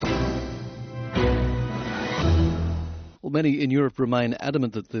Well, many in Europe remain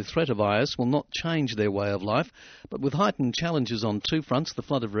adamant that the threat of IS will not change their way of life, but with heightened challenges on two fronts, the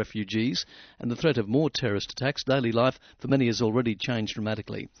flood of refugees and the threat of more terrorist attacks, daily life for many has already changed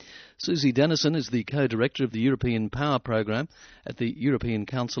dramatically. Susie Dennison is the co-director of the European Power Programme at the European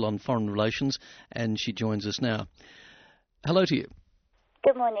Council on Foreign Relations, and she joins us now. Hello to you.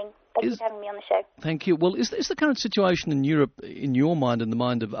 Good morning. Thank you for having me on the show. Thank you. Well, is the current situation in Europe, in your mind and the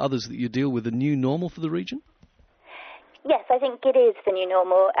mind of others that you deal with, a new normal for the region? Yes, I think it is the new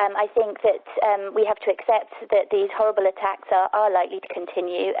normal. I think that we have to accept that these horrible attacks are likely to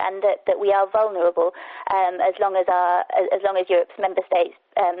continue, and that we are vulnerable as long as Europe's member states'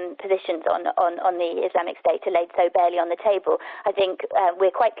 positions on the Islamic State are laid so barely on the table. I think we're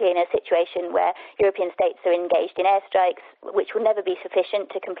quite clear in a situation where European states are engaged in airstrikes, which will never be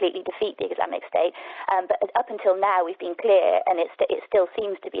sufficient to completely defeat the Islamic State. But up until now, we've been clear, and it still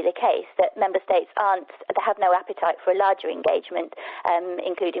seems to be the case, that member states have no appetite for a larger engagement,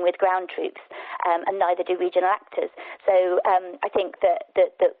 including with ground troops, and neither do regional actors. So I think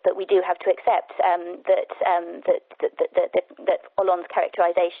that we do have to accept that Hollande's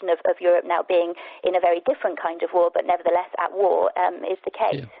characterisation of Europe now being in a very different kind of war, but nevertheless at war, is the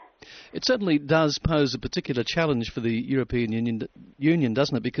case. Yeah. It certainly does pose a particular challenge for the European Union,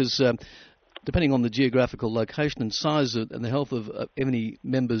 doesn't it? Because depending on the geographical location and size and the health of any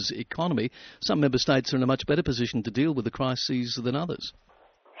member's economy, some member states are in a much better position to deal with the crises than others.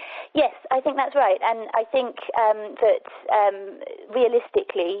 Yes, I think that's right, and I think that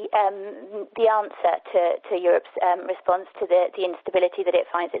realistically, the answer to Europe's response to the instability that it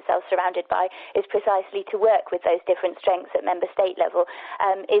finds itself surrounded by is precisely to work with those different strengths at member state level.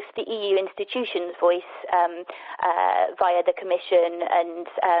 If the EU institutions' voice via the Commission and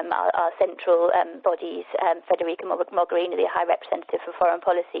our central bodies, Federica Mogherini, the High Representative for Foreign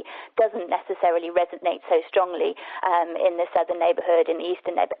Policy, doesn't necessarily resonate so strongly in the southern neighbourhood, in the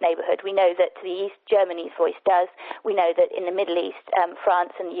eastern neighbourhood. We know that to the east, Germany's voice does. We know that in the Middle East, France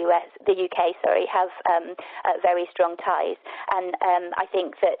and the UK, have very strong ties. And I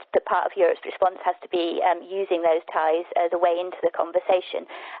think that the part of Europe's response has to be using those ties as a way into the conversation,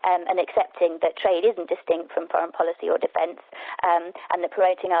 and accepting that trade isn't distinct from foreign policy or defence, and that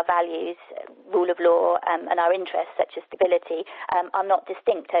promoting our values, rule of law, and our interests, such as stability, are not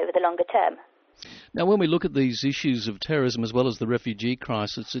distinct over the longer term. Now, when we look at these issues of terrorism as well as the refugee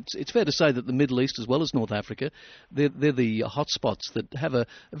crisis, it's fair to say that the Middle East as well as North Africa, they're the hotspots that have a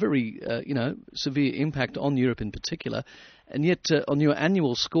very severe impact on Europe in particular. And yet, on your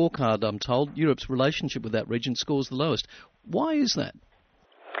annual scorecard, I'm told, Europe's relationship with that region scores the lowest. Why is that?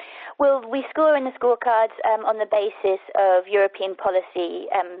 Well, we score in the scorecards on the basis of European policy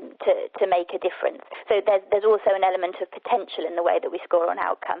to make a difference. So there's also an element of potential in the way that we score on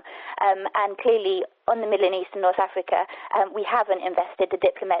outcome. And clearly, on the Middle East and North Africa, we haven't invested the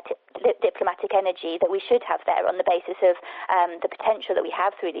diplomatic energy that we should have there on the basis of the potential that we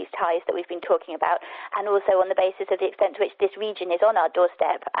have through these ties that we've been talking about, and also on the basis of the extent to which this region is on our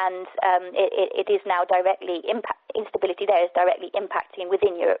doorstep, and it is now instability there is directly impacting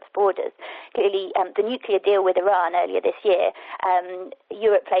within Europe's borders. Clearly, the nuclear deal with Iran earlier this year,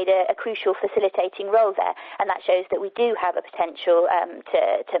 Europe played a crucial facilitating role there, and that shows that we do have a potential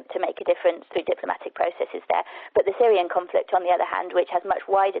to make a difference through diplomatic processes there. But the Syrian conflict, on the other hand, which has much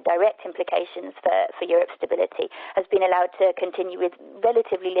wider direct implications for Europe's stability, has been allowed to continue with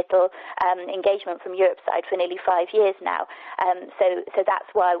relatively little engagement from Europe's side for nearly 5 years now. So that's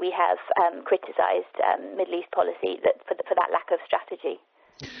why we have criticised Middle East policy for that lack of strategy.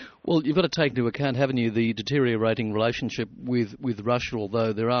 Well, you've got to take into account, haven't you, the deteriorating relationship with Russia,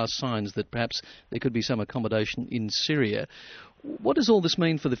 although there are signs that perhaps there could be some accommodation in Syria. What does all this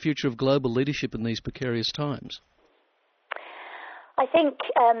mean for the future of global leadership in these precarious times? I think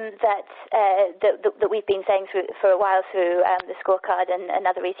that we've been saying for a while through the scorecard and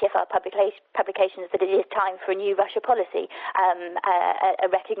other ECFR publications that it is time for a new Russia policy, a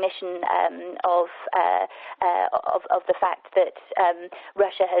recognition of the fact that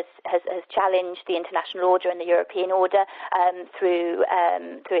Russia has challenged the international order and the European order through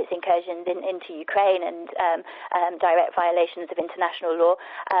its incursions into Ukraine and direct violations of international law,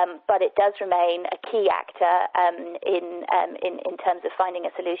 but it does remain a key actor in terms terms of finding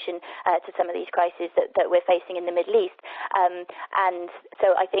a solution to some of these crises that we're facing in the Middle East. And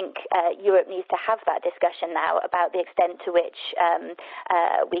so I think Europe needs to have that discussion now about the extent to which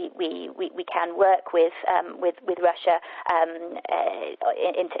we can work with Russia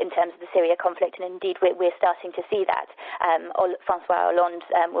in terms of the Syria conflict, and indeed we're starting to see that. François Hollande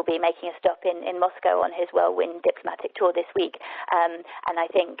will be making a stop in Moscow on his whirlwind diplomatic tour this week, and I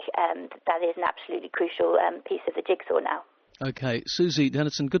think that is an absolutely crucial piece of the jigsaw now. Okay, Susie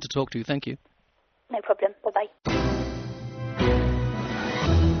Dennison, good to talk to you. Thank you. No problem. Bye-bye.